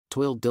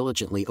toiled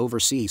diligently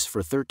overseas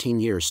for 13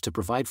 years to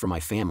provide for my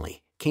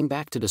family, came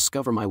back to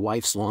discover my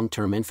wife's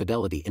long-term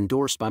infidelity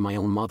endorsed by my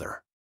own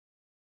mother.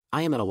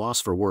 I am at a loss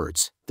for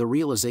words. The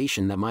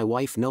realization that my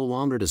wife no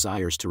longer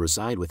desires to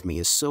reside with me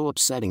is so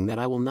upsetting that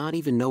I will not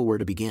even know where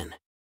to begin.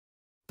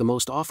 The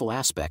most awful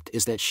aspect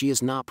is that she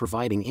is not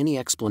providing any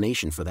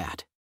explanation for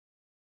that.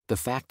 The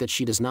fact that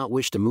she does not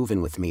wish to move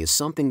in with me is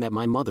something that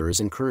my mother is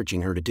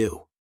encouraging her to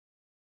do.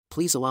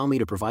 Please allow me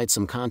to provide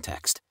some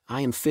context.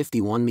 I am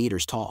 51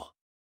 meters tall.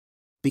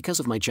 Because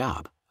of my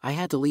job, I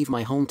had to leave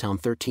my hometown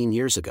 13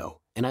 years ago,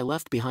 and I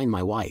left behind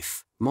my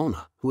wife,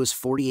 Mona, who is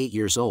 48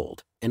 years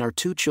old, and our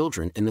 2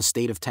 children in the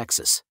state of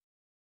Texas.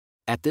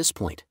 At this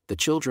point, the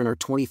children are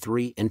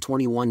 23 and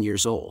 21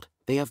 years old.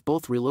 They have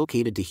both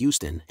relocated to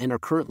Houston and are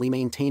currently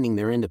maintaining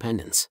their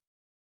independence.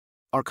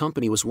 Our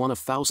company was one of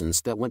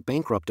thousands that went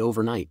bankrupt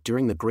overnight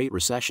during the Great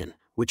Recession,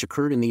 which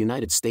occurred in the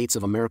United States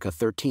of America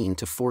 13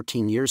 to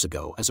 14 years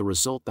ago as a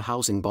result of the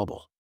housing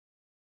bubble.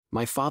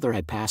 My father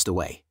had passed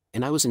away,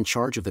 and I was in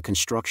charge of the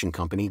construction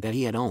company that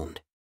he had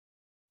owned.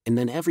 And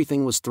then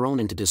everything was thrown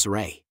into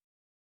disarray.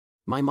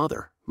 My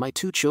mother, my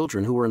 2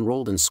 children who were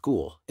enrolled in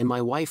school, and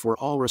my wife were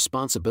all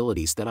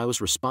responsibilities that I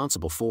was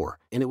responsible for,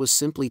 and it was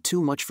simply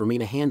too much for me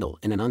to handle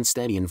in an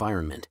unsteady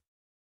environment.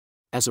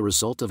 As a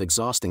result of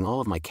exhausting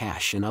all of my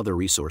cash and other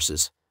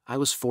resources, I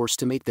was forced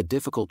to make the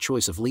difficult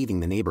choice of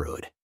leaving the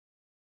neighborhood.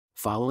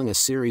 Following a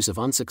series of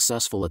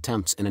unsuccessful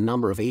attempts in a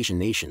number of Asian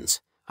nations,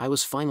 I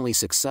was finally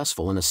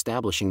successful in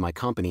establishing my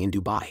company in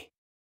Dubai.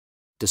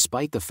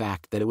 Despite the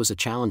fact that it was a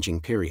challenging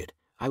period,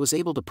 I was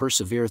able to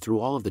persevere through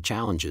all of the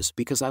challenges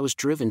because I was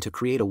driven to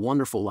create a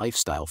wonderful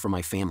lifestyle for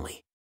my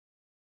family.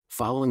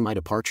 Following my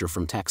departure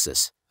from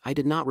Texas, I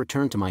did not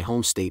return to my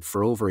home state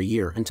for over a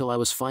year until I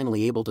was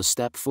finally able to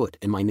step foot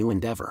in my new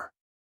endeavor.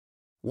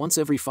 Once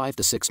every 5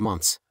 to 6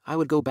 months, I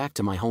would go back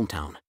to my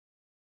hometown.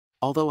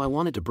 Although I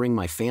wanted to bring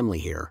my family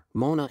here,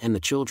 Mona and the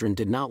children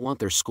did not want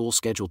their school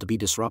schedule to be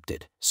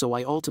disrupted, so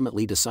I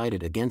ultimately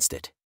decided against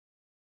it.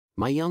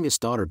 My youngest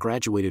daughter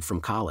graduated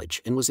from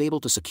college and was able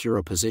to secure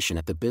a position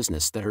at the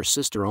business that her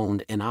sister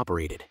owned and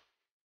operated.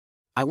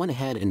 I went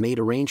ahead and made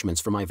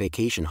arrangements for my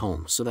vacation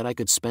home so that I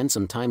could spend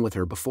some time with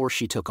her before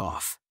she took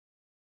off.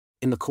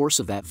 In the course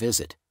of that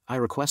visit, I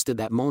requested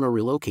that Mona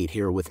relocate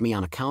here with me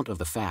on account of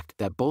the fact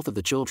that both of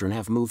the children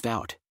have moved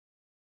out.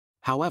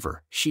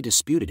 However, she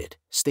disputed it,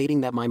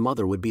 stating that my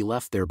mother would be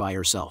left there by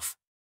herself.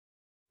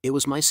 It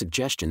was my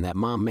suggestion that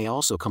Mom may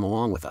also come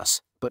along with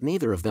us, but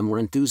neither of them were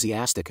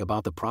enthusiastic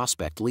about the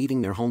prospect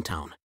leaving their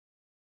hometown.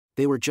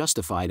 They were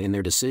justified in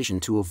their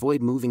decision to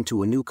avoid moving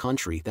to a new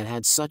country that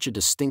had such a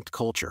distinct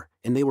culture,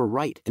 and they were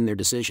right in their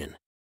decision.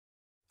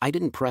 I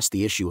didn't press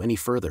the issue any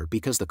further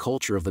because the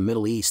culture of the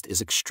Middle East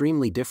is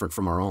extremely different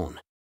from our own.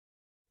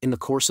 In the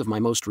course of my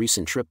most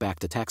recent trip back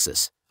to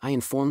Texas, I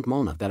informed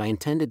Mona that I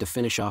intended to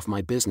finish off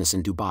my business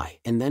in Dubai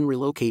and then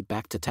relocate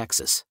back to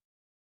Texas.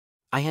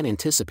 I had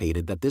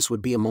anticipated that this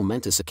would be a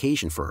momentous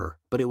occasion for her,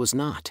 but it was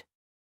not.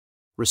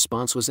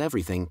 Response was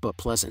everything but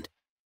pleasant.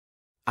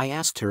 I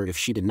asked her if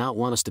she did not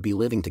want us to be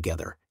living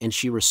together, and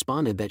she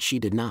responded that she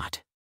did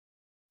not.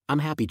 I'm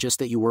happy just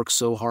that you work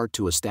so hard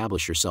to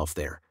establish yourself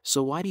there,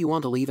 so why do you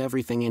want to leave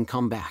everything and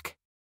come back?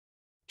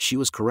 She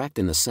was correct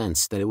in the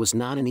sense that it was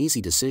not an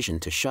easy decision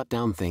to shut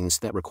down things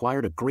that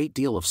required a great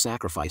deal of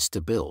sacrifice to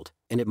build,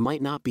 and it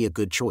might not be a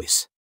good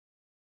choice.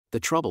 The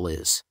trouble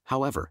is,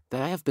 however,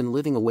 that I have been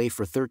living away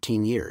for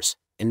 13 years,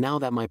 and now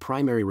that my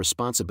primary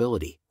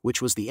responsibility,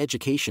 which was the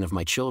education of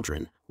my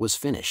children, was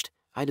finished,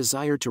 I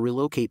desired to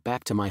relocate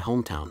back to my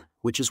hometown,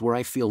 which is where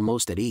I feel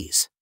most at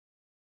ease.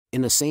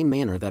 In the same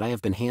manner that I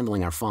have been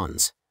handling our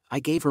funds, I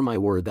gave her my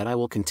word that I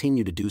will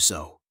continue to do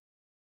so.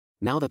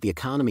 Now that the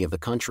economy of the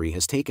country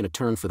has taken a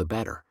turn for the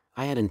better,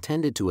 I had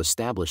intended to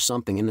establish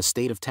something in the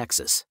state of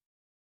Texas.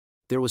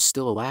 There was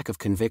still a lack of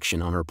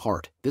conviction on her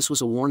part. This was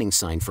a warning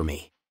sign for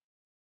me.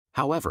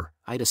 However,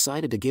 I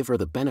decided to give her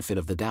the benefit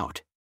of the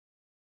doubt.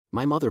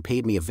 My mother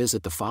paid me a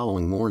visit the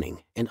following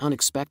morning, and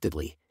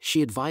unexpectedly,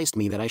 she advised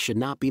me that I should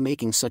not be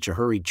making such a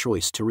hurried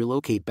choice to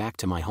relocate back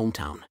to my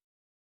hometown.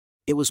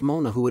 It was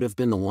Mona who would have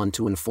been the one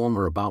to inform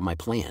her about my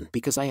plan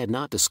because I had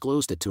not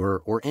disclosed it to her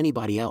or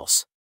anybody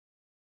else.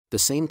 The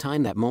same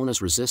time that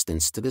Mona's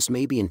resistance to this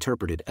may be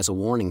interpreted as a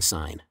warning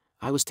sign,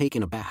 I was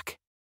taken aback.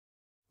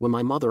 When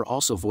my mother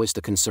also voiced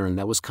a concern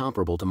that was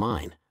comparable to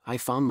mine, I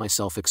found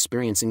myself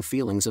experiencing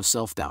feelings of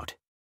self-doubt.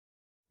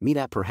 Me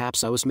that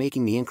perhaps I was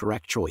making the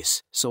incorrect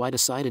choice, so I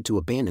decided to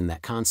abandon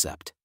that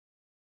concept.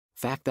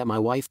 Fact that my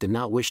wife did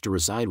not wish to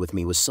reside with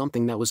me was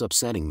something that was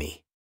upsetting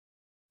me.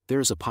 There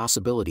is a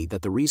possibility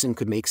that the reason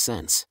could make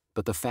sense,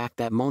 but the fact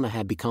that Mona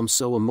had become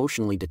so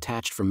emotionally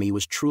detached from me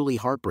was truly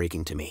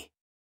heartbreaking to me.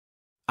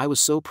 I was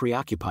so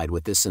preoccupied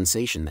with this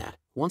sensation that,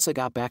 once I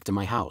got back to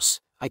my house,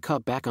 I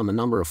cut back on the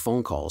number of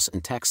phone calls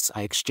and texts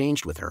I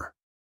exchanged with her.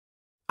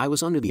 I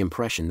was under the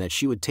impression that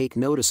she would take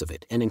notice of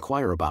it and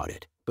inquire about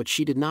it, but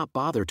she did not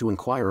bother to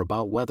inquire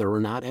about whether or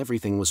not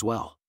everything was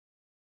well.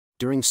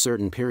 During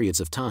certain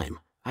periods of time,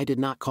 I did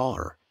not call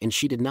her, and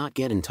she did not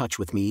get in touch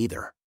with me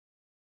either.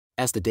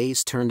 As the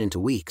days turned into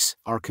weeks,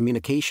 our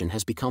communication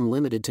has become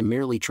limited to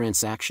merely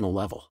transactional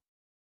level.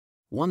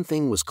 One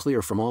thing was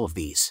clear from all of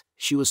these: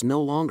 she was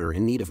no longer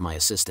in need of my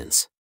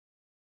assistance.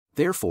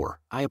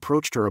 Therefore, I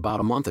approached her about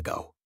a month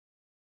ago.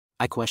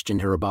 I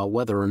questioned her about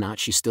whether or not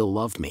she still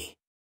loved me.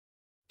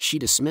 She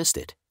dismissed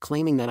it,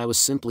 claiming that I was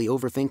simply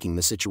overthinking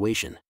the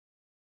situation.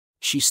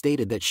 She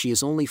stated that she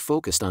is only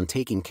focused on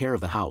taking care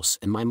of the house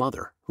and my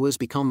mother, who has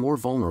become more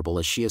vulnerable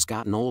as she has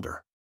gotten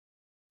older.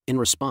 In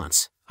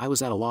response, I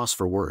was at a loss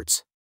for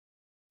words.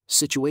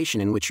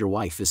 Situation in which your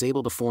wife is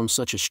able to form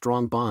such a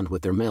strong bond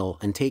with their male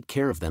and take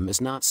care of them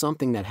is not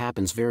something that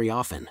happens very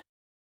often.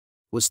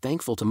 Was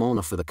thankful to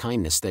Mona for the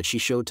kindness that she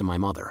showed to my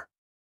mother.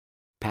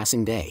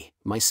 Passing day,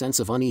 my sense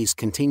of unease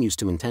continues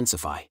to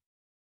intensify.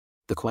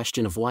 The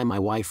question of why my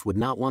wife would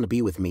not want to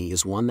be with me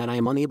is one that I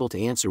am unable to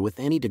answer with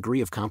any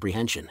degree of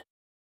comprehension.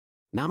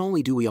 Not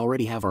only do we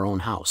already have our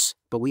own house,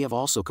 but we have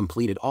also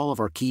completed all of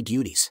our key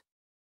duties.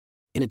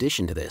 In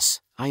addition to this,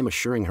 I am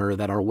assuring her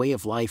that our way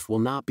of life will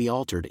not be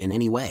altered in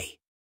any way.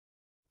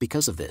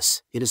 Because of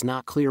this, it is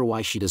not clear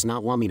why she does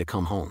not want me to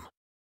come home.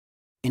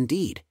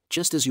 Indeed,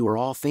 just as you are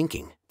all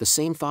thinking, the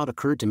same thought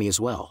occurred to me as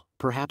well: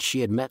 perhaps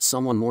she had met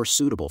someone more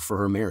suitable for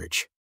her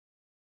marriage.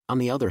 On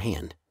the other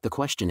hand, the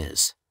question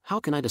is, how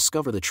can I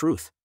discover the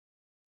truth?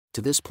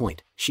 To this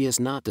point, she has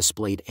not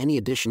displayed any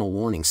additional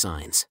warning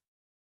signs.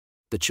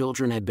 The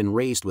children had been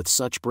raised with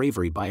such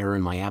bravery by her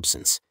in my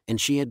absence,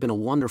 and she had been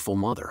a wonderful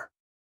mother.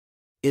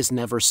 Is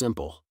never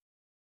simple.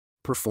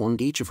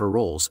 Performed each of her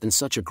roles in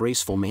such a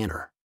graceful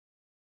manner.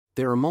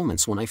 There are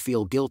moments when I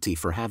feel guilty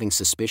for having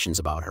suspicions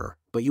about her,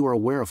 but you are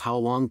aware of how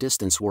long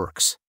distance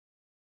works.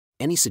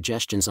 Any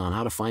suggestions on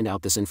how to find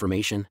out this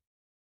information?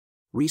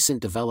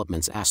 Recent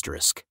developments *.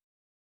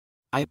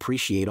 I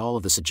appreciate all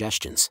of the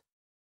suggestions.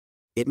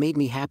 It made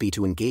me happy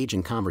to engage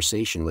in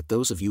conversation with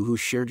those of you who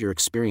shared your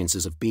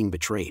experiences of being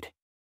betrayed.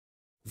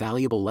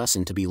 Valuable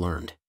lesson to be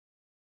learned.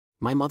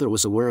 My mother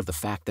was aware of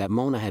the fact that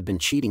Mona had been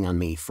cheating on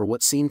me for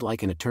what seemed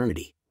like an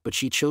eternity, but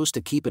she chose to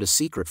keep it a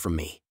secret from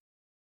me.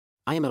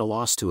 I am at a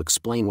loss to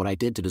explain what I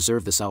did to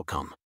deserve this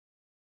outcome.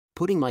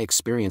 Putting my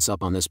experience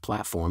up on this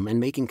platform and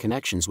making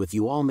connections with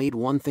you all made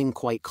one thing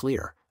quite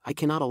clear: I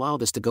cannot allow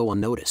this to go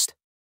unnoticed.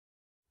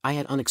 I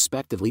had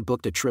unexpectedly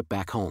booked a trip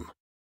back home.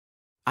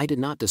 I did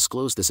not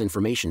disclose this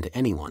information to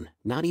anyone,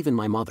 not even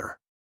my mother.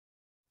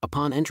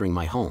 Upon entering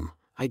my home,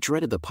 I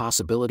dreaded the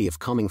possibility of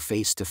coming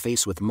face to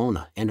face with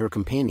Mona and her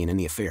companion in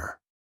the affair.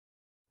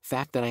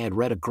 Fact that I had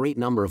read a great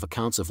number of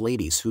accounts of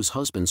ladies whose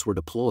husbands were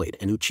deployed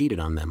and who cheated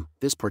on them,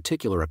 this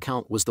particular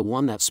account was the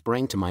one that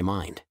sprang to my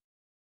mind.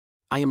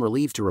 I am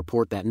relieved to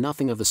report that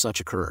nothing of the such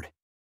occurred.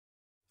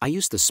 I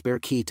used the spare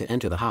key to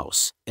enter the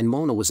house, and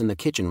Mona was in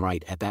the kitchen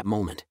right at that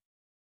moment.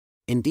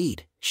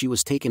 Indeed, she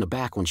was taken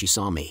aback when she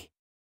saw me.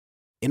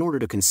 In order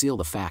to conceal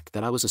the fact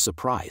that I was a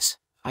surprise,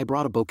 I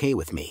brought a bouquet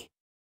with me.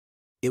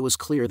 It was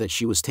clear that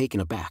she was taken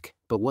aback,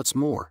 but what's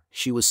more,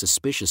 she was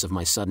suspicious of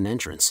my sudden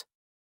entrance.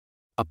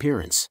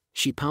 Appearance: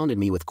 she pounded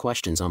me with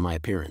questions on my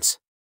appearance.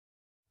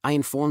 I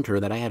informed her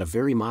that I had a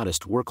very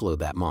modest workload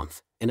that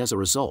month, and as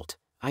a result,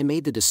 I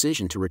made the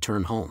decision to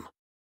return home.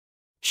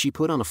 She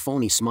put on a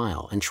phony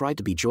smile and tried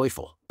to be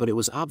joyful, but it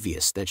was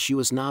obvious that she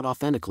was not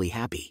authentically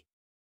happy.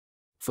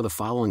 For the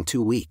following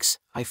 2 weeks,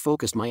 I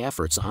focused my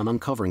efforts on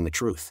uncovering the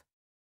truth.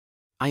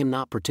 I am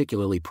not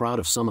particularly proud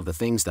of some of the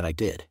things that I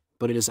did,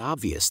 but it is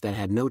obvious that I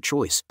had no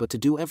choice but to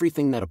do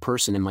everything that a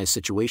person in my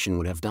situation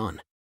would have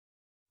done.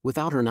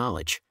 Without her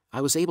knowledge, I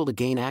was able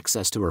to gain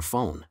access to her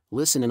phone,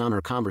 listen in on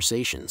her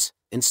conversations,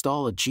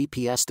 install a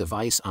GPS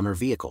device on her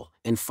vehicle,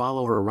 and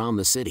follow her around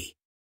the city.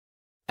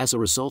 As a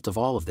result of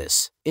all of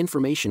this,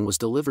 information was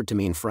delivered to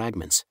me in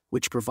fragments,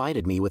 which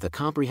provided me with a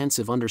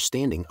comprehensive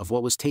understanding of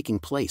what was taking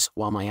place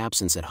while my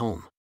absence at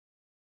home.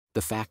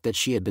 The fact that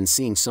she had been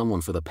seeing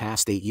someone for the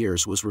past 8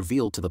 years was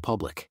revealed to the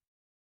public.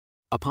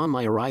 Upon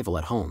my arrival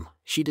at home,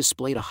 she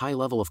displayed a high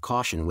level of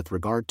caution with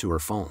regard to her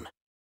phone.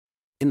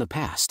 In the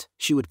past,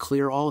 she would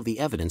clear all of the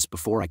evidence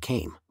before I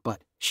came,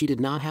 but she did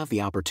not have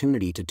the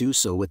opportunity to do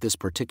so with this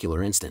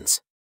particular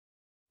instance.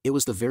 It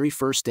was the very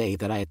first day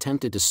that I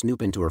attempted to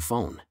snoop into her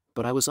phone,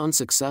 but I was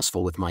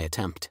unsuccessful with my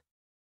attempt.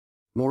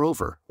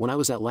 Moreover, when I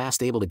was at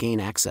last able to gain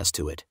access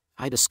to it,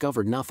 I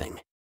discovered nothing.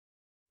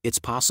 It's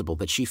possible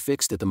that she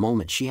fixed it the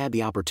moment she had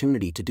the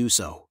opportunity to do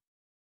so.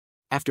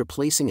 After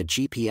placing a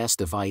GPS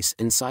device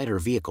inside her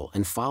vehicle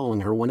and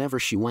following her whenever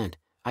she went,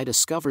 I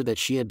discovered that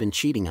she had been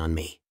cheating on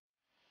me.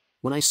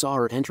 When I saw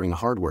her entering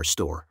a hardware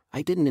store,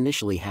 I didn't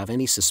initially have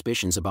any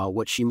suspicions about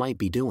what she might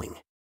be doing.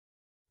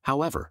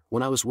 However,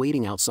 when I was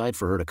waiting outside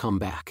for her to come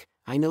back,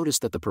 I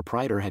noticed that the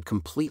proprietor had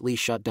completely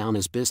shut down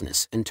his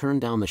business and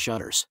turned down the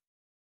shutters.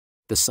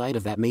 The sight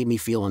of that made me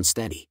feel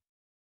unsteady.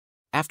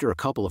 After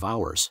a couple of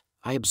hours,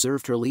 I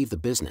observed her leave the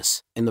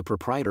business, and the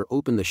proprietor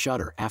opened the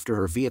shutter after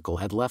her vehicle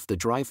had left the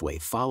driveway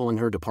following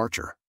her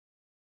departure.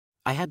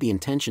 I had the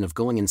intention of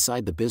going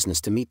inside the business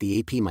to meet the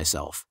AP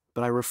myself,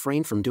 but I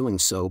refrained from doing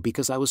so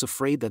because I was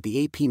afraid that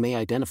the AP may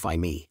identify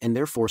me and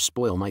therefore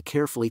spoil my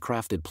carefully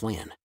crafted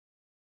plan.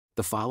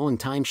 The following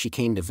time she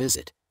came to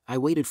visit, I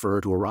waited for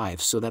her to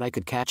arrive so that I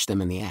could catch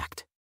them in the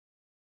act.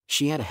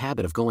 She had a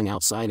habit of going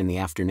outside in the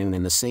afternoon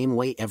in the same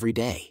way every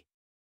day.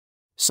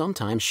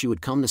 Sometimes she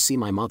would come to see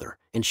my mother,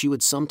 and she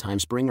would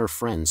sometimes bring her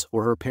friends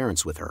or her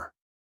parents with her.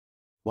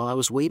 While I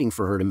was waiting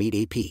for her to meet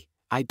AP,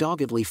 I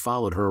doggedly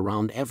followed her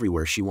around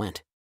everywhere she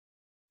went.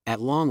 At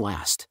long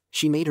last,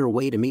 she made her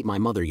way to meet my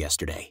mother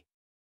yesterday.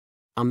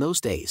 On those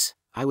days,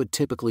 I would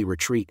typically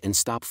retreat and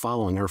stop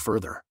following her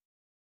further.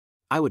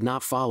 I would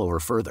not follow her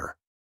further.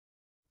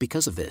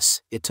 Because of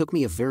this, it took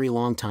me a very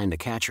long time to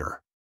catch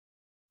her.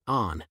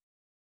 On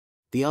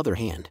the other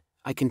hand,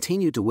 I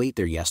continued to wait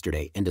there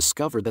yesterday and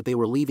discovered that they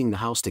were leaving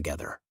the house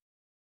together.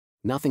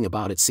 Nothing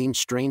about it seemed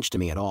strange to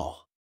me at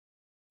all.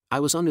 I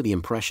was under the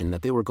impression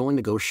that they were going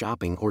to go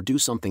shopping or do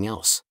something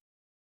else.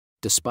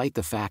 Despite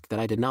the fact that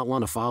I did not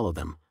want to follow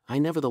them, I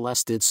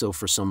nevertheless did so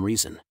for some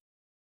reason.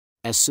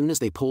 As soon as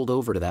they pulled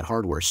over to that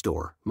hardware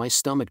store, my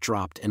stomach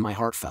dropped and my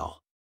heart fell.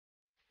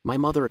 My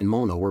mother and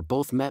Mona were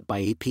both met by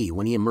AP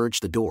when he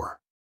emerged the door.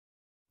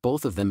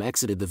 Both of them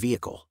exited the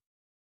vehicle.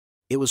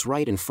 It was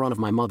right in front of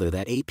my mother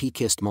that AP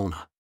kissed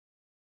Mona.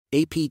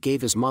 AP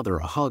gave his mother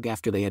a hug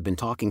after they had been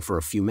talking for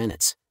a few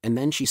minutes, and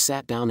then she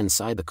sat down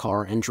inside the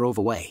car and drove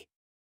away.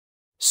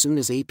 Soon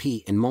as AP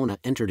and Mona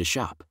entered his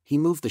shop, he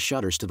moved the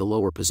shutters to the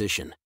lower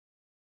position.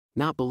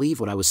 Not believe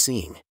what I was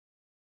seeing.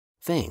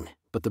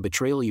 But the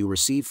betrayal you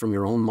receive from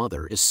your own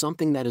mother is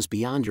something that is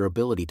beyond your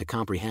ability to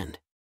comprehend.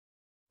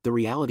 The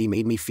reality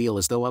made me feel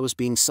as though I was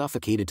being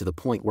suffocated to the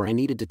point where I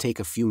needed to take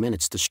a few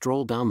minutes to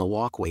stroll down the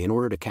walkway in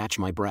order to catch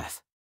my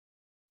breath.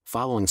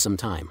 Following some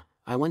time,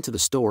 I went to the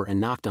store and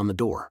knocked on the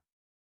door.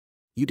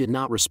 You did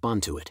not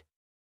respond to it.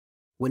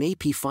 When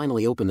AP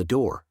finally opened the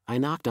door, I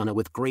knocked on it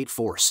with great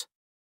force.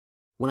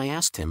 When I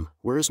asked him,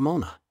 "Where is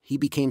Mona?" he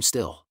became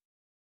still.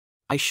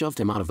 I shoved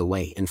him out of the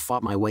way and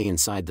fought my way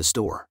inside the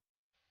store.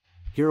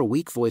 Hear a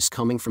weak voice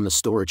coming from the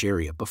storage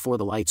area before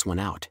the lights went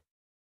out.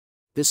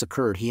 This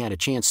occurred, he had a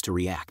chance to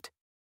react.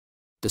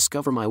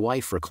 Discover my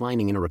wife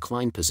reclining in a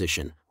reclined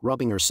position,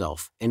 rubbing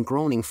herself, and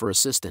groaning for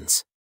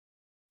assistance.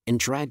 And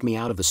dragged me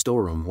out of the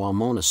storeroom while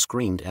Mona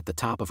screamed at the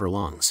top of her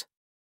lungs.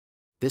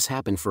 This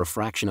happened for a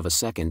fraction of a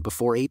second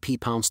before AP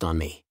pounced on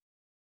me.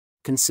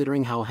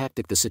 Considering how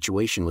hectic the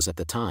situation was at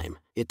the time,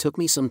 it took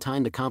me some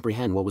time to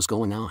comprehend what was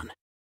going on.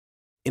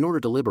 In order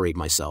to liberate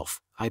myself,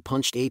 I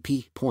punched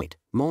AP.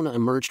 Mona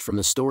emerged from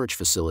the storage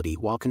facility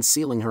while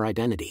concealing her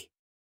identity.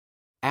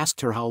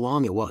 Asked her how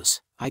long it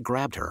was. I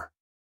grabbed her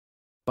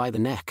by the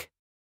neck.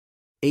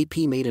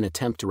 AP made an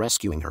attempt to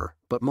rescuing her,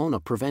 but Mona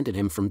prevented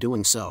him from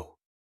doing so.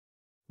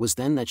 Was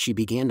then that she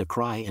began to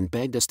cry and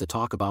begged us to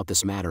talk about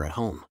this matter at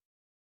home.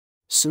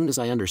 Soon as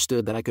I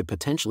understood that I could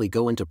potentially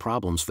go into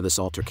problems for this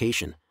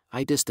altercation,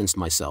 I distanced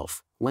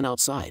myself, went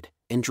outside,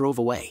 and drove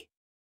away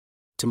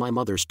to my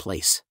mother's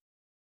place.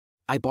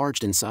 I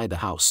barged inside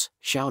the house,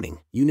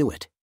 shouting, "You knew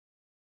it!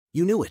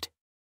 You knew it!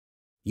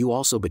 You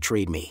also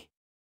betrayed me!"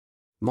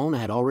 Mona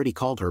had already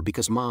called her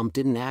because Mom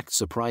didn't act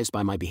surprised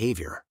by my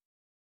behavior.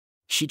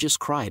 She just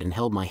cried and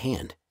held my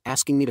hand,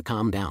 asking me to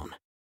calm down.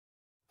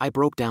 I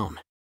broke down.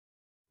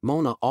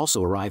 Mona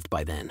also arrived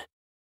by then.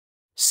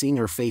 Seeing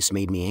her face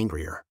made me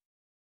angrier.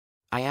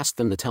 I asked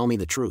them to tell me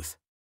the truth.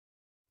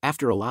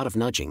 After a lot of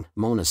nudging,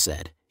 Mona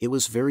said, "It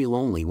was very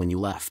lonely when you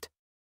left.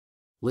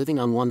 Living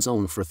on one's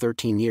own for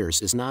 13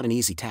 years is not an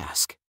easy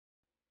task. It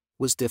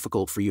was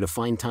difficult for you to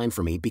find time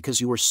for me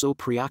because you were so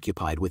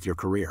preoccupied with your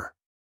career.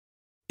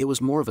 It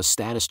was more of a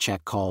status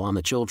check call on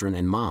the children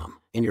and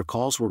Mom, and your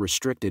calls were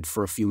restricted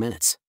for a few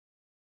minutes.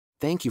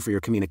 Thank you for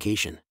your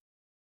communication."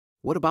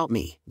 What about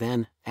me,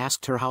 then?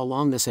 Asked her how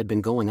long this had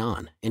been going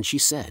on, and she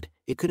said,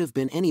 it could have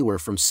been anywhere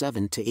from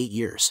 7 to 8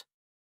 years.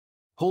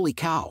 Holy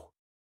cow!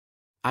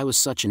 I was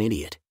such an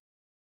idiot.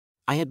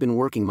 I had been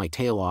working my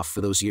tail off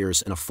for those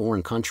years in a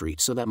foreign country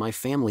so that my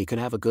family could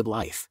have a good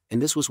life,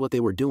 and this was what they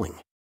were doing.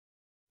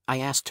 I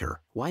asked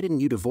her, "Why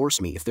didn't you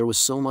divorce me if there was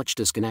so much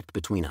disconnect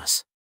between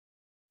us?"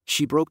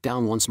 She broke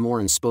down once more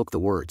and spoke the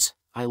words,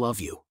 "I love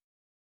you.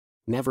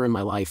 Never in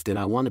my life did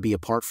I want to be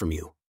apart from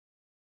you."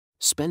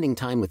 Spending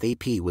time with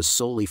AP was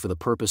solely for the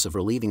purpose of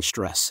relieving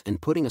stress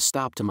and putting a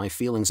stop to my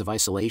feelings of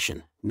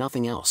isolation,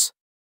 nothing else.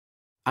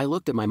 I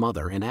looked at my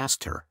mother and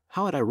asked her,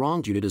 how had I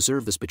wronged you to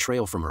deserve this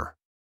betrayal from her?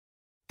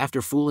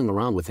 After fooling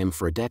around with him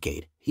for a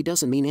decade, he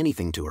doesn't mean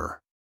anything to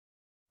her.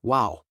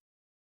 Wow.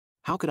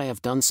 How could I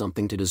have done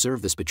something to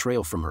deserve this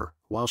betrayal from her?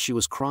 While she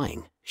was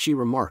crying, she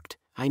remarked,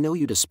 "I know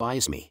you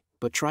despise me,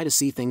 but try to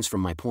see things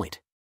from my point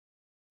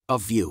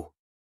of view.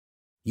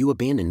 You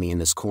abandoned me in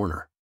this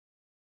corner."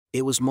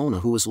 It was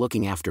Mona who was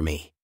looking after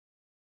me.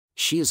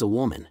 She is a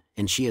woman,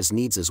 and she has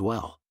needs as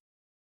well.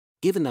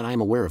 Given that I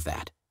am aware of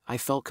that, I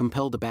felt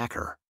compelled to back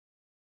her.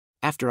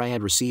 After I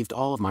had received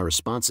all of my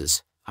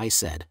responses, I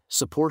said,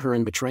 "Support her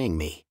in betraying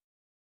me."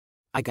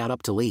 I got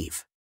up to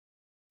leave.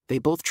 They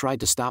both tried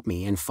to stop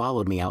me and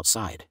followed me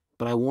outside,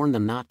 but I warned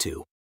them not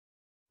to.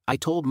 I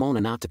told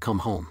Mona not to come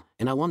home,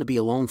 and I want to be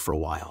alone for a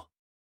while.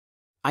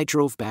 I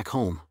drove back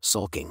home,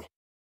 sulking.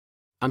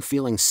 I'm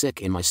feeling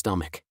sick in my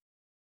stomach.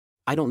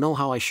 I don't know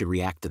how I should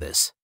react to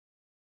this.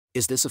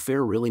 Is this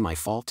affair really my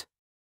fault?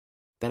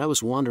 That I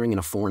was wandering in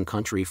a foreign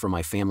country for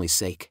my family's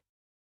sake.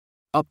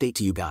 Update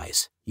to you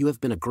guys, you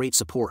have been a great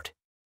support.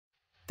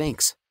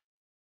 Thanks.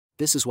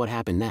 This is what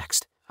happened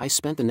next. I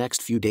spent the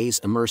next few days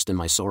immersed in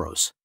my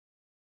sorrows.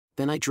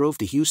 Then I drove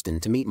to Houston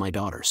to meet my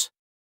daughters.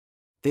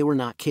 They were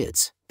not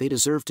kids, they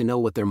deserved to know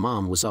what their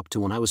mom was up to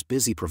when I was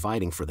busy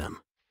providing for them.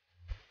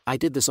 I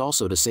did this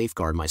also to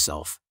safeguard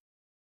myself.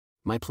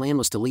 My plan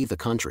was to leave the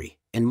country,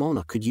 and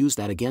Mona could use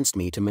that against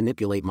me to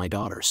manipulate my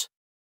daughters.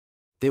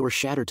 They were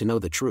shattered to know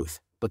the truth,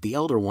 but the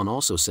elder one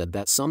also said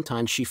that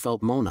sometimes she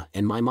felt Mona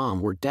and my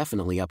mom were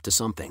definitely up to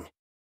something.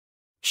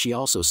 She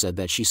also said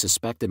that she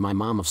suspected my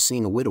mom of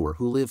seeing a widower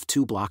who lived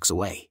 2 blocks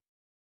away.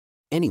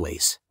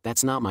 Anyways,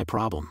 that's not my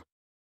problem.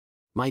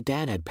 My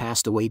dad had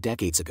passed away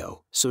decades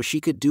ago, so she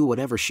could do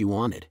whatever she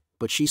wanted,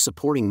 but she's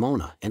supporting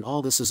Mona and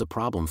all this is a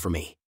problem for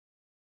me.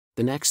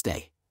 The next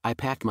day, I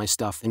packed my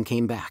stuff and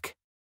came back.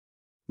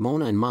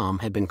 Mona and Mom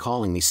had been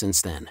calling me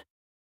since then.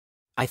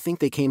 I think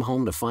they came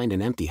home to find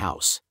an empty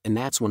house, and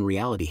that's when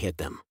reality hit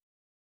them.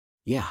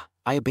 Yeah,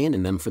 I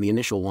abandoned them for the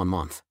initial 1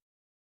 month.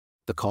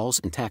 The calls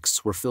and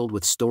texts were filled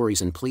with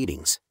stories and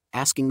pleadings,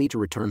 asking me to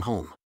return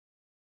home.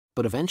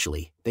 But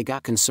eventually, they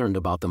got concerned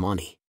about the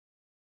money.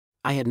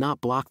 I had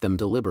not blocked them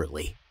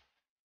deliberately.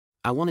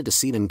 I wanted to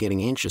see them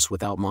getting anxious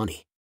without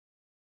money.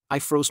 I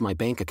froze my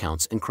bank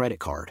accounts and credit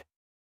card.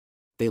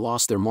 They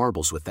lost their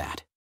marbles with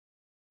that.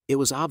 It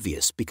was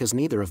obvious because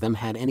neither of them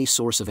had any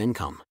source of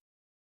income.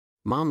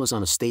 Mom was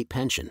on a state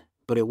pension,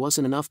 but it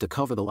wasn't enough to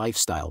cover the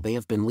lifestyle they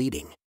have been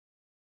leading.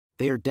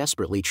 They are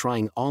desperately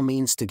trying all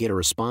means to get a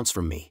response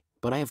from me,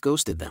 but I have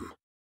ghosted them.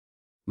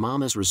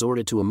 Mom has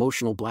resorted to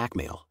emotional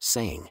blackmail,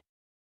 saying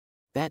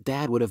that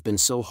Dad would have been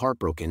so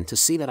heartbroken to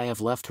see that I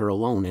have left her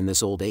alone in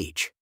this old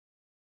age.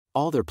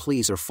 All their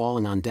pleas are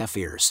falling on deaf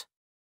ears.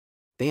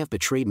 They have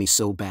betrayed me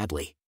so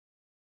badly.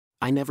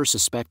 I never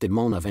suspected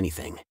Mona of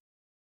anything.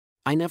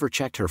 I never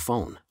checked her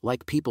phone,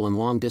 like people in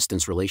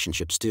long-distance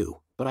relationships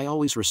do, but I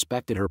always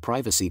respected her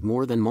privacy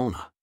more than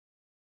Mona.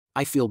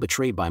 I feel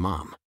betrayed by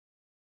Mom.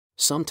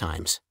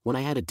 Sometimes, when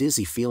I had a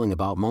dizzy feeling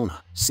about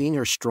Mona, seeing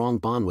her strong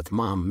bond with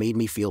Mom made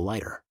me feel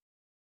lighter.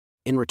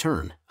 In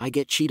return, I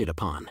get cheated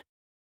upon.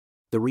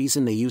 The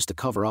reason they used to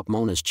cover up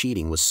Mona's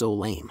cheating was so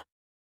lame.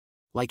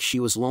 Like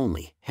she was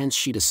lonely, hence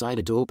she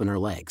decided to open her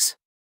legs.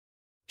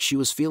 She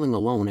was feeling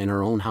alone in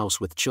her own house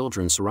with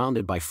children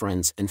surrounded by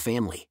friends and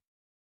family.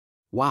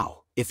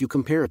 Wow, if you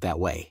compare it that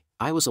way,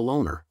 I was a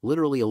loner,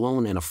 literally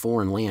alone in a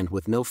foreign land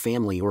with no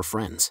family or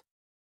friends.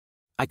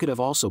 I could have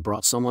also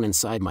brought someone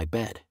inside my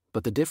bed,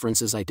 but the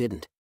difference is I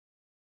didn't.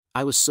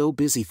 I was so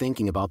busy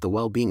thinking about the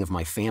well-being of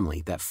my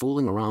family that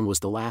fooling around was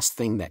the last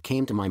thing that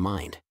came to my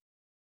mind.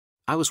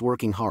 I was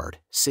working hard,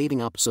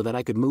 saving up so that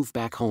I could move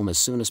back home as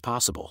soon as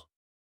possible.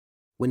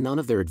 When none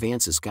of their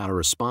advances got a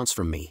response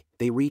from me,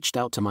 they reached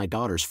out to my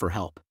daughters for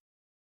help.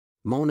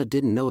 Mona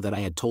didn't know that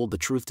I had told the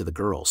truth to the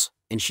girls,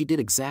 and she did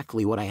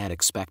exactly what I had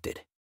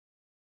expected.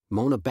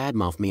 Mona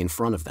badmouthed me in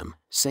front of them,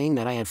 saying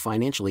that I had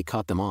financially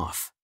cut them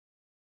off.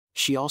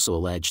 She also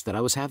alleged that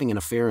I was having an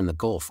affair in the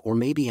Gulf or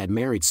maybe had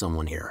married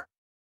someone here.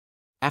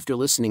 After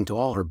listening to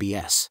all her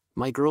BS,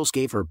 my girls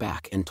gave her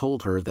back and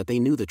told her that they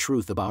knew the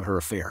truth about her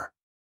affair.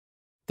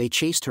 They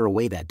chased her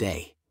away that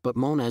day, but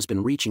Mona has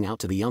been reaching out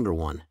to the younger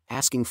one,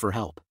 asking for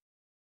help.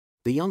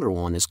 The younger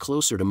one is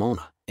closer to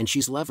Mona, and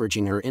she's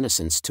leveraging her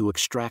innocence to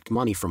extract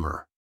money from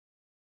her.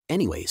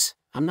 Anyways,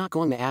 I'm not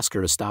going to ask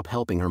her to stop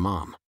helping her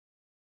mom.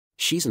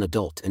 She's an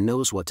adult and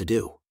knows what to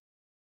do.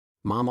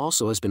 Mom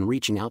also has been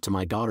reaching out to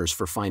my daughters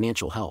for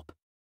financial help.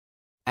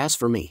 As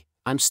for me,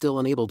 I'm still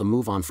unable to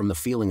move on from the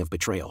feeling of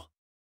betrayal.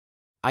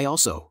 I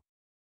also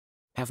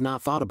have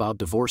not thought about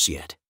divorce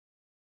yet.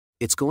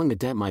 It's going to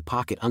dent my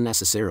pocket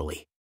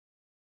unnecessarily.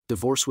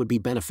 Divorce would be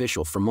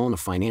beneficial for Mona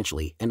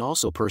financially and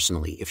also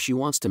personally if she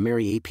wants to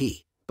marry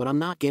AP, but I'm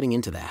not getting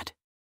into that.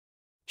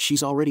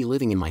 She's already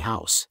living in my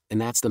house, and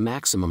that's the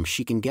maximum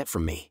she can get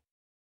from me.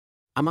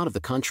 I'm out of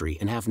the country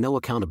and have no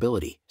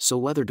accountability, so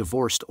whether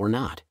divorced or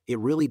not, it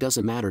really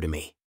doesn't matter to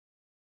me.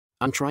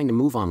 I'm trying to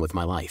move on with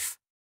my life.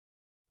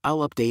 I'll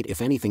update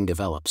if anything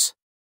develops.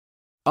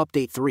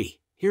 Update 3,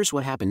 here's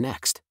what happened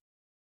next.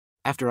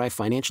 After I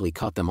financially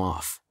cut them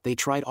off, they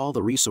tried all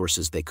the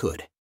resources they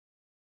could.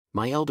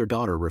 My elder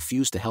daughter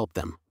refused to help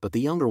them, but the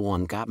younger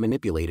one got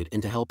manipulated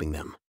into helping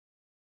them.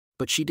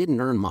 But she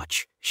didn't earn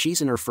much,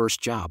 she's in her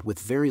first job with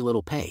very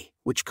little pay,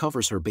 which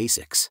covers her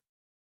basics.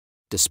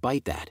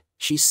 Despite that,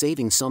 she's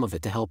saving some of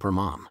it to help her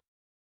mom.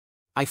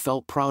 I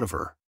felt proud of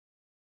her.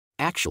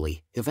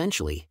 Actually,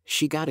 eventually,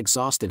 she got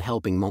exhausted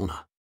helping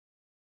Mona.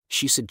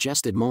 She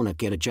suggested Mona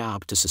get a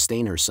job to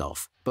sustain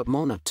herself, but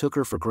Mona took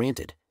her for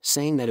granted,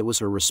 saying that it was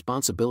her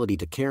responsibility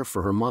to care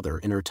for her mother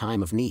in her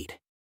time of need.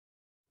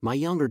 My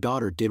younger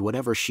daughter did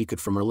whatever she could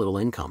from her little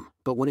income,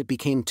 but when it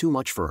became too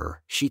much for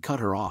her, she cut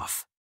her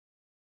off.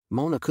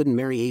 Mona couldn't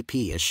marry AP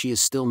as she is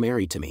still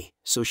married to me,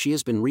 so she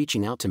has been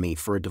reaching out to me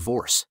for a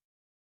divorce.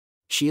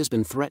 She has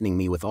been threatening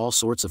me with all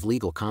sorts of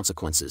legal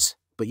consequences,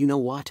 but you know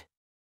what?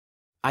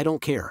 I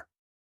don't care.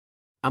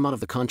 I'm out of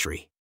the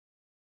country.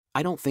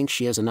 I don't think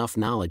she has enough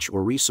knowledge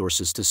or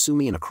resources to sue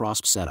me in a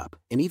cross setup,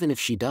 and even if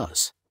she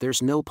does,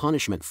 there's no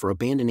punishment for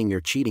abandoning your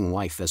cheating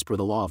wife as per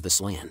the law of this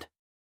land.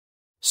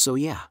 So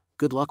yeah,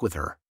 good luck with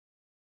her.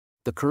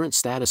 The current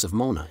status of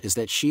Mona is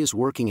that she is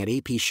working at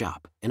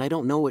ABTop, and I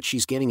don't know what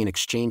she's getting in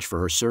exchange for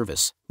her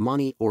service,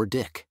 money or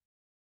dick.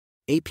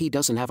 AP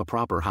doesn't have a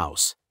proper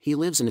house, he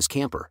lives in his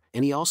camper,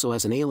 and he also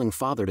has an ailing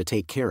father to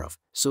take care of,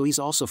 so he's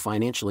also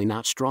financially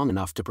not strong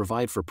enough to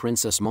provide for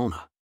Princess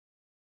Mona.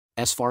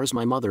 As far as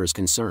my mother is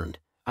concerned,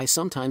 I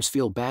sometimes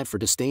feel bad for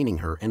disdaining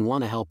her and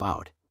want to help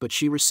out, but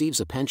she receives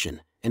a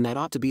pension, and that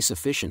ought to be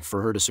sufficient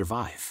for her to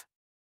survive.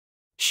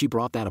 She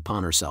brought that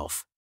upon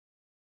herself.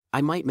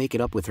 I might make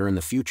it up with her in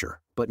the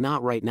future, but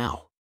not right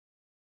now.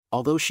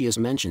 Although she has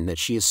mentioned that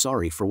she is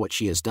sorry for what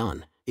she has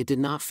done, it did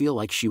not feel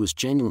like she was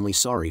genuinely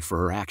sorry for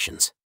her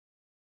actions.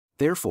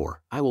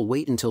 Therefore, I will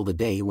wait until the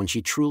day when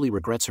she truly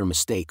regrets her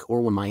mistake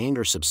or when my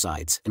anger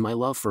subsides and my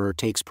love for her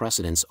takes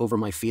precedence over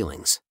my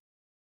feelings.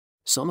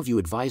 Some of you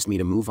advised me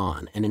to move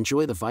on and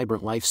enjoy the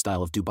vibrant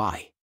lifestyle of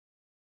Dubai.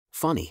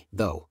 Funny,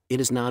 though,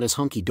 it is not as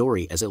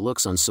hunky-dory as it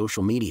looks on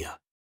social media.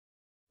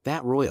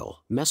 That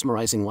royal,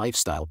 mesmerizing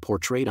lifestyle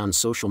portrayed on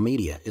social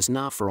media is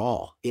not for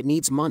all, it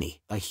needs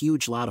money, a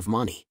huge lot of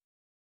money.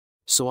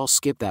 So I'll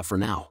skip that for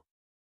now.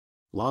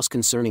 Laws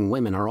concerning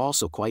women are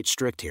also quite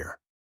strict here.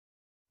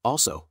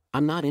 Also,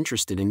 I'm not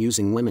interested in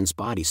using women's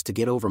bodies to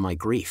get over my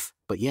grief,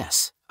 but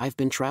yes, I've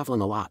been traveling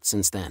a lot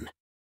since then.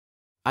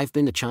 I've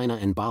been to China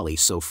and Bali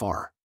so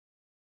far.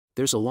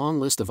 There's a long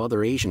list of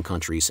other Asian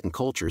countries and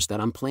cultures that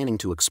I'm planning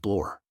to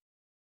explore.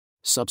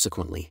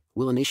 Subsequently,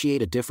 we'll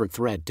initiate a different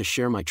thread to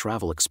share my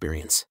travel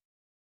experience.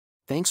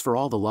 Thanks for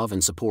all the love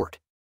and support.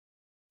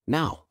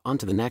 Now, on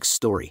to the next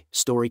story,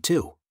 story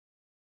 2.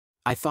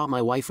 I thought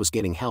my wife was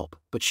getting help,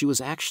 but she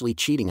was actually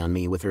cheating on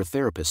me with her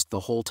therapist the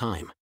whole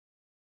time.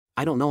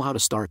 I don't know how to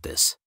start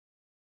this.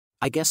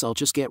 I guess I'll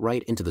just get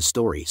right into the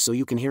story so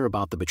you can hear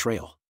about the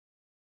betrayal.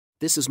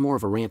 This is more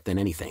of a rant than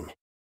anything.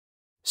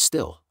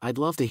 Still, I'd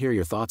love to hear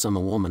your thoughts on the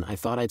woman I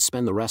thought I'd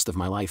spend the rest of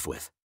my life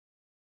with.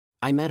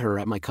 I met her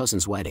at my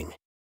cousin's wedding.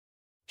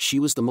 She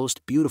was the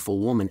most beautiful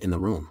woman in the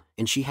room,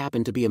 and she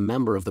happened to be a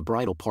member of the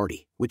bridal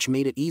party, which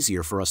made it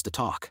easier for us to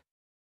talk.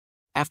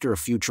 After a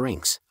few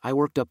drinks, I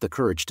worked up the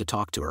courage to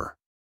talk to her.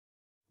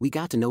 We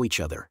got to know each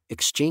other,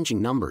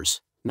 exchanging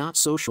numbers, not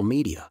social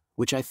media,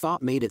 which I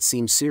thought made it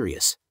seem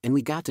serious, and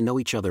we got to know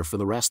each other for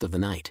the rest of the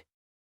night.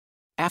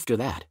 After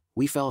that,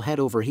 we fell head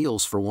over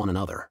heels for one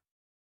another.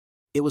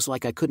 It was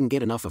like I couldn't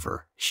get enough of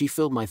her. She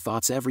filled my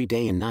thoughts every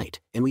day and night,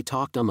 and we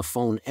talked on the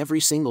phone every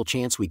single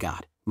chance we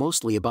got,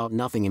 mostly about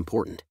nothing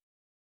important.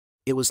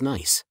 It was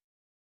nice.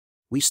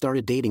 We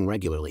started dating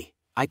regularly.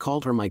 I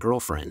called her my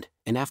girlfriend,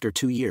 and after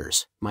 2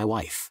 years, my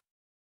wife.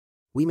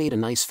 We made a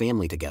nice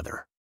family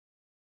together.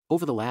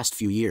 Over the last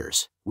few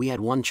years, we had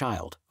one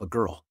child, a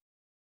girl.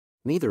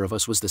 Neither of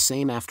us was the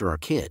same after our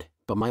kid,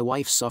 but my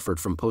wife suffered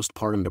from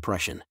postpartum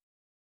depression.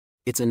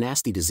 It's a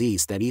nasty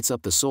disease that eats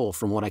up the soul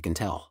from what I can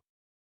tell.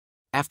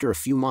 After a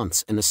few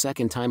months and the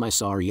second time I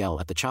saw her yell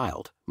at the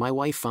child, my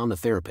wife found a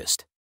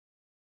therapist.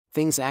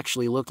 Things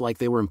actually looked like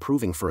they were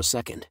improving for a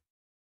second.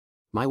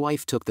 My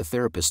wife took the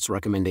therapist's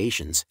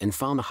recommendations and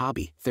found a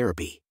hobby,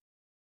 therapy.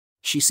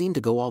 She seemed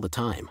to go all the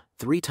time,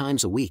 3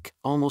 times a week,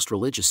 almost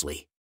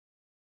religiously.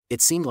 It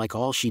seemed like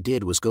all she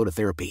did was go to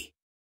therapy.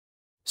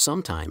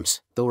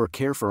 Sometimes, though her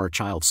care for our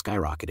child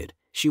skyrocketed,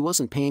 she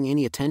wasn't paying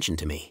any attention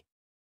to me.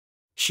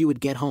 She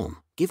would get home,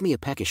 give me a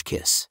peckish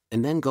kiss,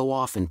 and then go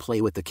off and play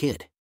with the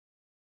kid.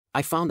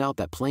 I found out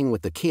that playing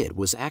with the kid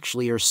was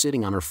actually her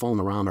sitting on her phone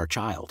around our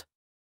child.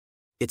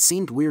 It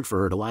seemed weird for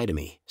her to lie to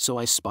me, so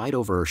I spied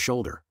over her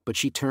shoulder, but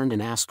she turned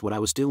and asked what I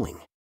was doing.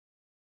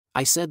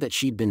 I said that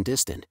she'd been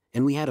distant,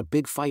 and we had a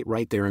big fight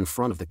right there in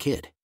front of the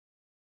kid.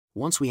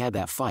 Once we had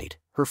that fight,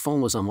 her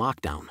phone was on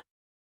lockdown.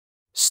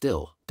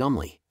 Still,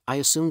 dumbly, I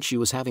assumed she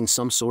was having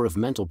some sort of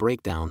mental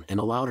breakdown and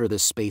allowed her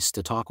this space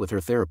to talk with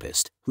her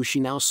therapist, who she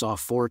now saw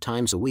 4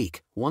 times a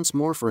week, once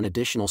more for an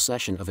additional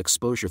session of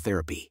exposure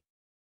therapy.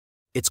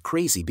 It's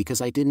crazy because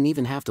I didn't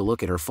even have to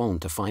look at her phone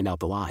to find out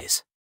the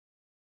lies.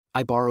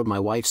 I borrowed my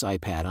wife's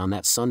iPad on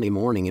that Sunday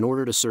morning in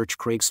order to search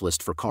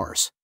Craigslist for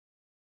cars.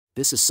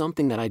 This is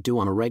something that I do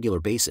on a regular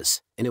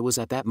basis, and it was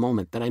at that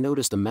moment that I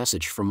noticed a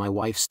message from my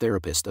wife's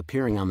therapist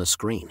appearing on the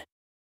screen.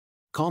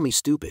 Call me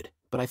stupid,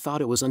 but I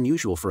thought it was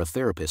unusual for a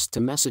therapist to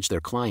message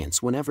their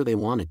clients whenever they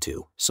wanted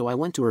to, so I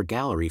went to her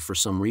gallery for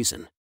some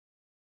reason.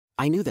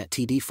 I knew that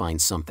TD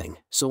finds something,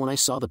 so when I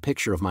saw the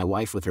picture of my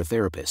wife with her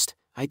therapist,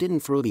 I didn't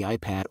throw the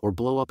iPad or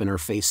blow up in her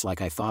face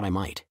like I thought I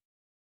might.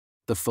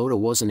 The photo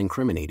wasn't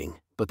incriminating,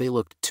 but they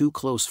looked too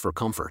close for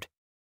comfort.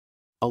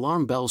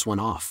 Alarm bells went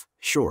off,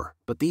 sure,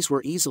 but these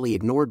were easily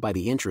ignored by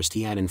the interest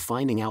he had in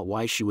finding out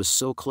why she was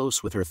so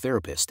close with her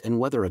therapist and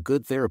whether a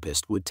good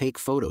therapist would take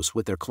photos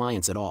with their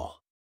clients at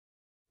all.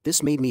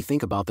 This made me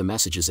think about the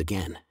messages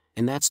again,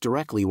 and that's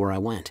directly where I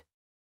went.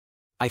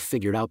 I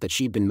figured out that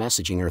she'd been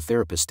messaging her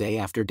therapist day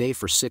after day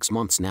for 6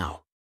 months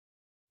now.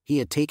 He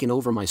had taken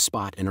over my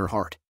spot in her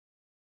heart.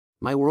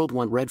 My world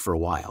went red for a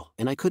while,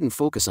 and I couldn't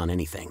focus on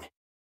anything.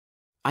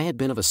 I had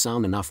been of a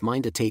sound enough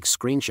mind to take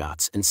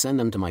screenshots and send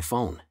them to my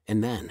phone,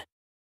 and then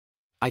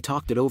I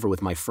talked it over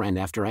with my friend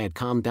after I had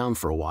calmed down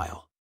for a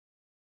while.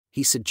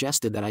 He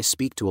suggested that I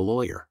speak to a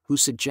lawyer, who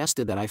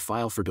suggested that I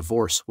file for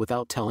divorce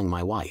without telling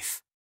my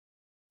wife.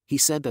 He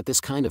said that this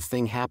kind of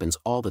thing happens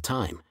all the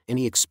time, and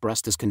he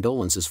expressed his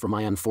condolences for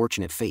my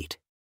unfortunate fate.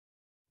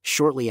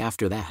 Shortly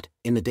after that,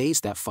 in the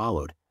days that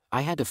followed,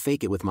 I had to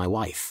fake it with my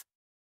wife.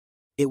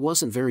 It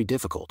wasn't very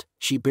difficult,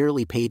 she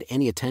barely paid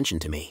any attention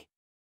to me.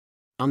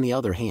 On the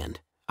other hand,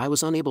 I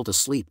was unable to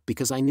sleep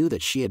because I knew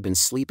that she had been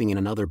sleeping in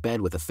another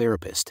bed with a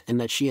therapist and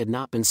that she had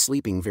not been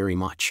sleeping very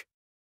much.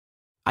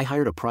 I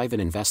hired a private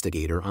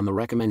investigator on the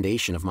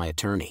recommendation of my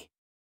attorney.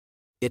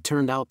 It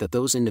turned out that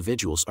those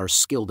individuals are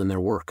skilled in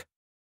their work.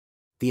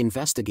 The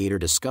investigator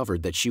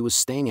discovered that she was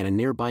staying at a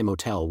nearby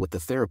motel with the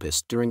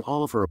therapist during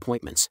all of her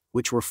appointments,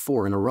 which were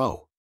 4 in a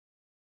row.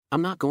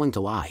 I'm not going to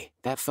lie,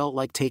 that felt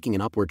like taking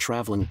an upward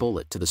traveling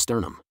bullet to the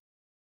sternum.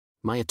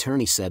 My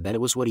attorney said that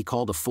it was what he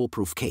called a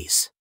foolproof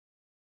case.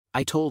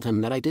 I told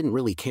him that I didn't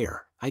really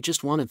care, I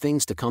just wanted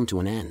things to come to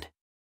an end.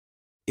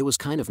 It was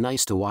kind of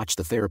nice to watch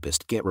the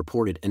therapist get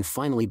reported and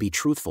finally be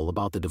truthful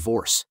about the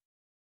divorce.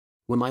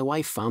 When my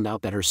wife found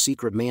out that her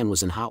secret man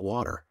was in hot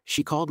water,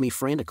 she called me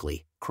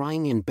frantically,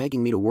 crying and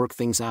begging me to work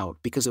things out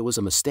because it was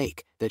a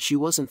mistake, that she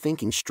wasn't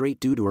thinking straight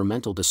due to her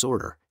mental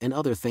disorder, and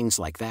other things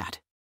like that.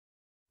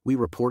 We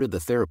reported the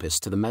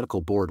therapist to the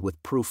medical board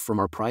with proof from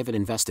our private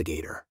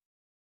investigator.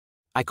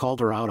 I called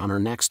her out on her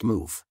next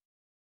move.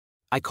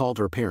 I called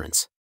her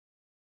parents.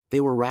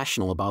 They were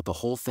rational about the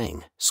whole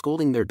thing,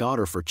 scolding their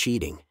daughter for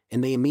cheating,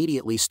 and they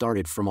immediately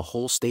started from a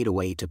whole state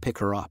away to pick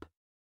her up.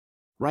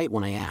 Right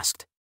when I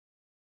asked.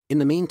 In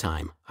the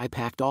meantime, I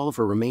packed all of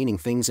her remaining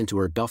things into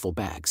her duffel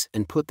bags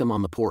and put them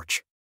on the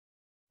porch.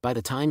 By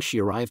the time she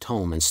arrived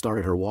home and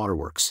started her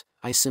waterworks,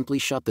 I simply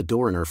shut the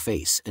door in her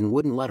face and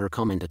wouldn't let her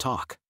come in to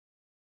talk.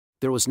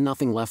 There was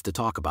nothing left to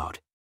talk about.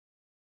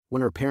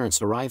 When her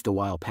parents arrived a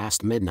while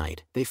past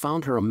midnight, they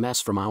found her a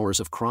mess from hours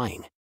of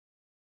crying.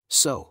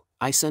 So,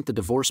 I sent the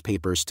divorce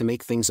papers to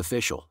make things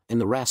official, and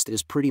the rest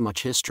is pretty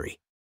much history.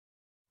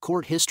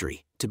 Court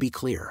history, to be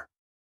clear.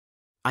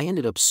 I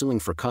ended up suing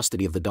for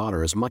custody of the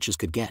daughter as much as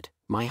could get,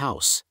 my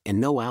house, and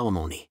no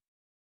alimony.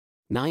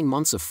 9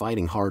 months of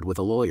fighting hard with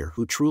a lawyer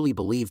who truly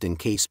believed in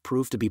case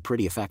proved to be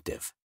pretty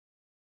effective.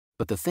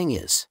 But the thing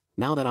is,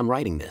 now that I'm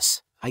writing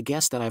this, I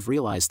guess that I've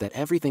realized that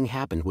everything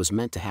happened was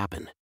meant to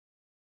happen.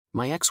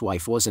 My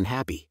ex-wife wasn't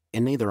happy,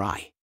 and neither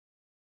I.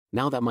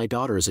 Now that my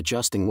daughter is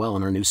adjusting well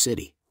in our new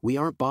city, we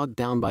aren't bogged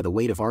down by the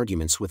weight of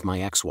arguments with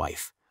my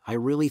ex-wife. I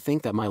really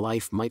think that my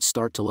life might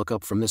start to look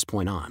up from this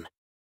point on.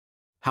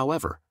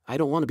 However, I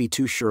don't want to be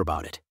too sure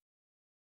about it.